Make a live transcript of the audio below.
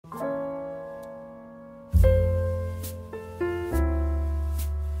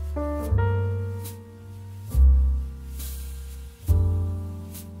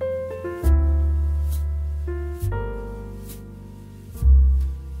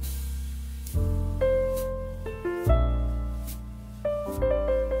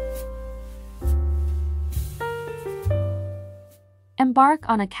Embark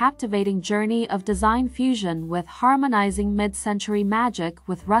on a captivating journey of design fusion with harmonizing mid-century magic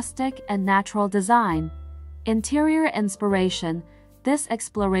with rustic and natural design. Interior inspiration. This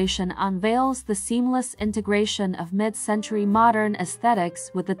exploration unveils the seamless integration of mid-century modern aesthetics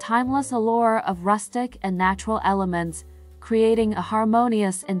with the timeless allure of rustic and natural elements, creating a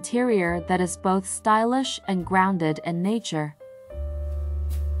harmonious interior that is both stylish and grounded in nature.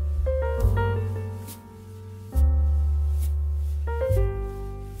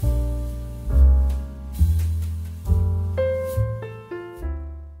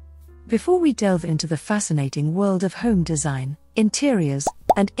 Before we delve into the fascinating world of home design, interiors,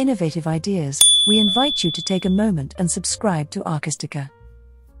 and innovative ideas, we invite you to take a moment and subscribe to Archistica.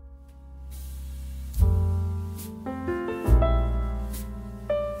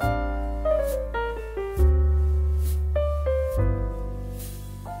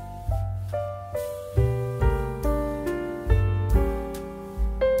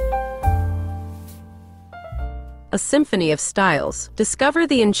 A symphony of styles. Discover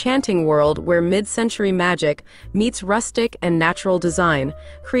the enchanting world where mid-century magic meets rustic and natural design,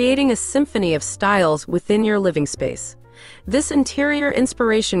 creating a symphony of styles within your living space. This interior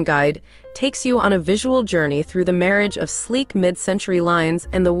inspiration guide takes you on a visual journey through the marriage of sleek mid-century lines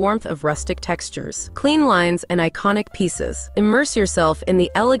and the warmth of rustic textures. Clean lines and iconic pieces. Immerse yourself in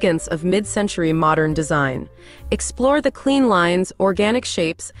the elegance of mid-century modern design. Explore the clean lines, organic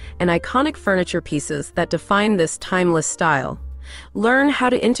shapes, and iconic furniture pieces that define this timeless style. Learn how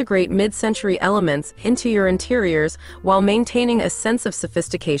to integrate mid-century elements into your interiors while maintaining a sense of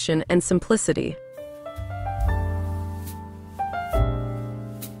sophistication and simplicity.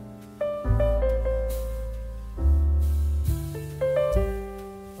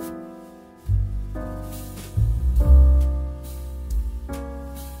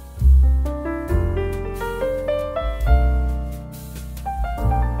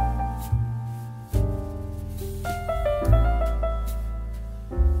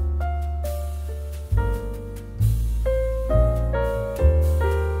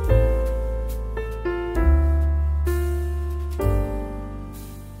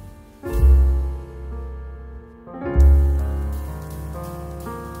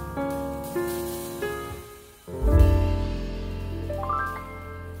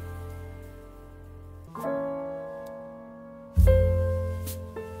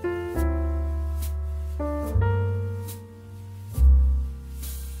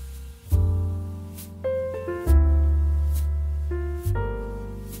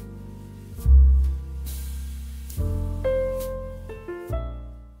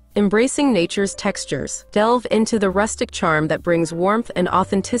 Embracing nature's textures. Delve into the rustic charm that brings warmth and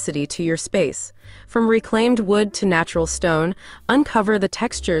authenticity to your space. From reclaimed wood to natural stone, uncover the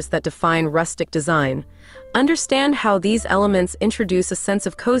textures that define rustic design. Understand how these elements introduce a sense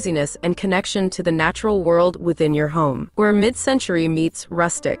of coziness and connection to the natural world within your home. Where mid-century meets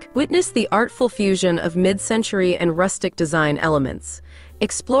rustic. Witness the artful fusion of mid-century and rustic design elements.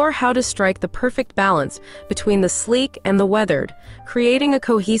 Explore how to strike the perfect balance between the sleek and the weathered, creating a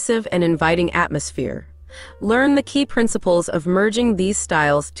cohesive and inviting atmosphere. Learn the key principles of merging these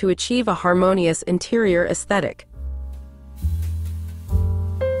styles to achieve a harmonious interior aesthetic.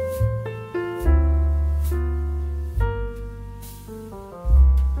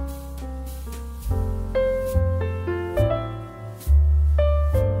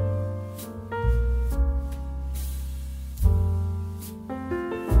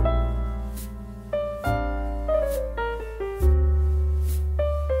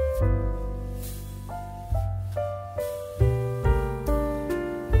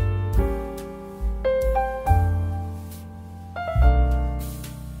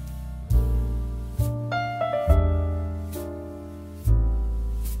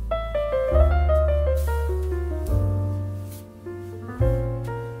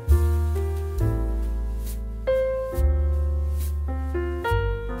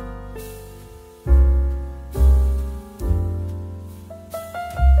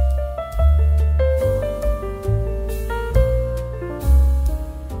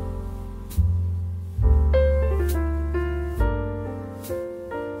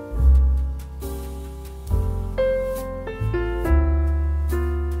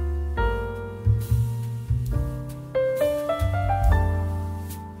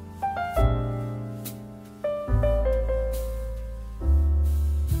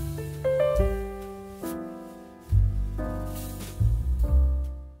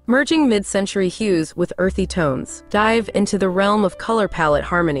 Merging mid-century hues with earthy tones. Dive into the realm of color palette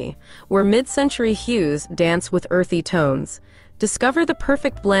harmony, where mid-century hues dance with earthy tones. Discover the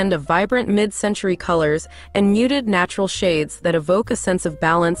perfect blend of vibrant mid-century colors and muted natural shades that evoke a sense of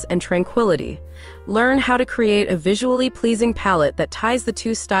balance and tranquility. Learn how to create a visually pleasing palette that ties the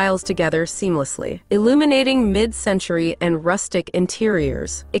two styles together seamlessly. Illuminating mid-century and rustic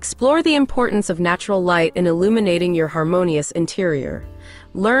interiors. Explore the importance of natural light in illuminating your harmonious interior.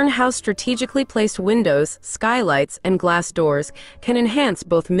 Learn how strategically placed windows, skylights, and glass doors can enhance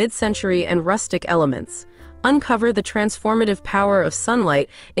both mid-century and rustic elements. Uncover the transformative power of sunlight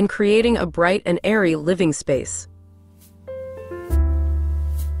in creating a bright and airy living space.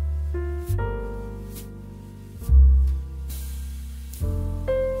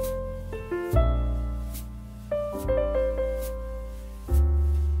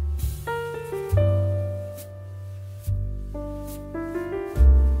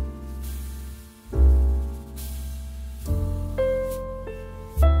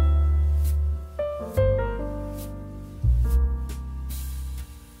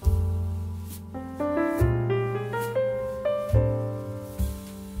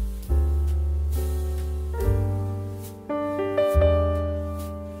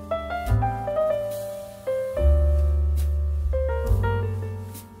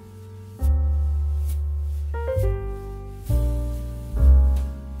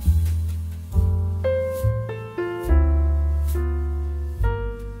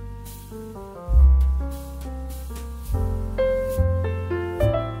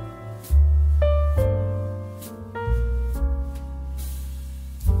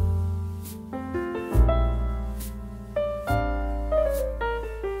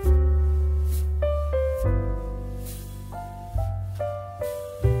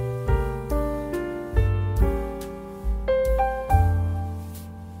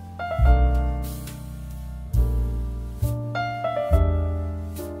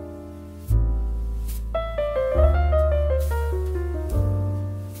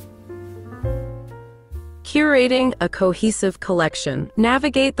 Curating a cohesive collection.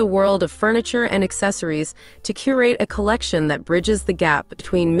 Navigate the world of furniture and accessories to curate a collection that bridges the gap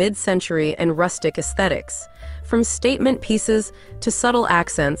between mid-century and rustic aesthetics. From statement pieces to subtle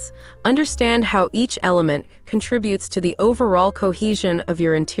accents, understand how each element contributes to the overall cohesion of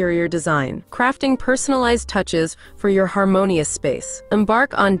your interior design. Crafting personalized touches for your harmonious space.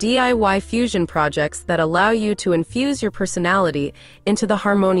 Embark on DIY fusion projects that allow you to infuse your personality into the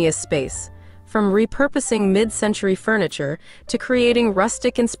harmonious space. From repurposing mid-century furniture to creating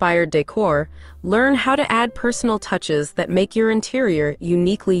rustic-inspired decor, learn how to add personal touches that make your interior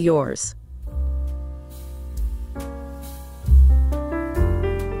uniquely yours.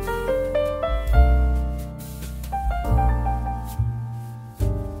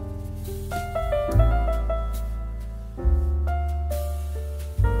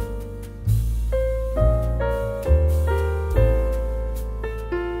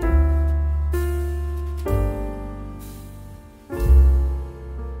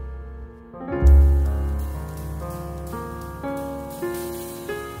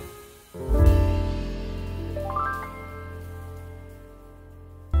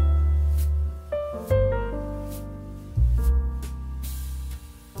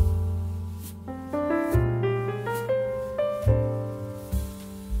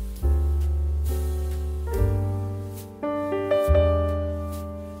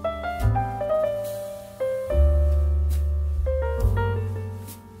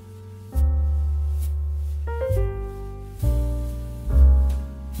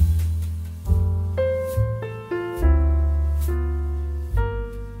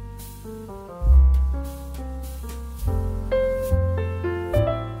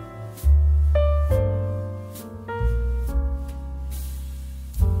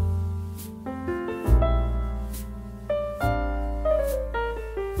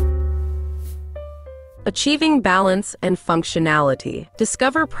 Achieving balance and functionality.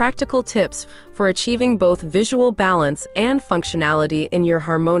 Discover practical tips for achieving both visual balance and functionality in your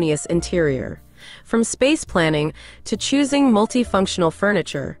harmonious interior. From space planning to choosing multifunctional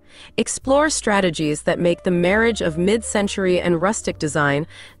furniture, explore strategies that make the marriage of mid-century and rustic design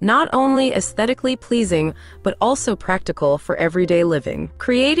not only aesthetically pleasing, but also practical for everyday living.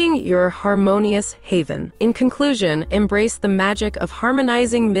 Creating your harmonious haven. In conclusion, embrace the magic of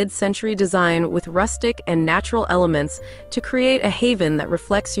harmonizing mid-century design with rustic and natural elements to create a haven that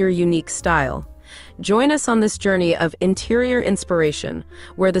reflects your unique style. Join us on this journey of interior inspiration,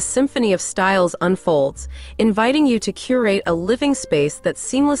 where the symphony of styles unfolds, inviting you to curate a living space that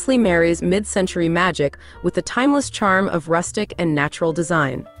seamlessly marries mid-century magic with the timeless charm of rustic and natural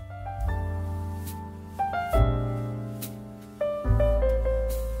design.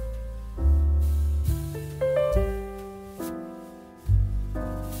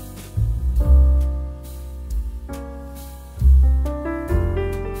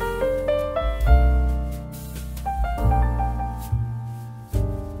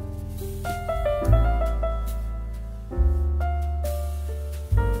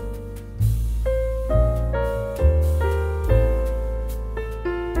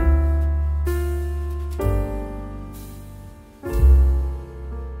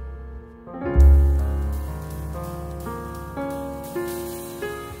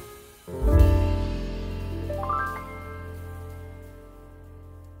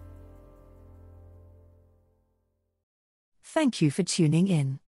 Thank you for tuning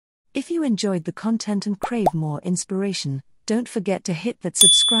in. If you enjoyed the content and crave more inspiration, don't forget to hit that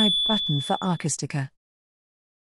subscribe button for Archistica.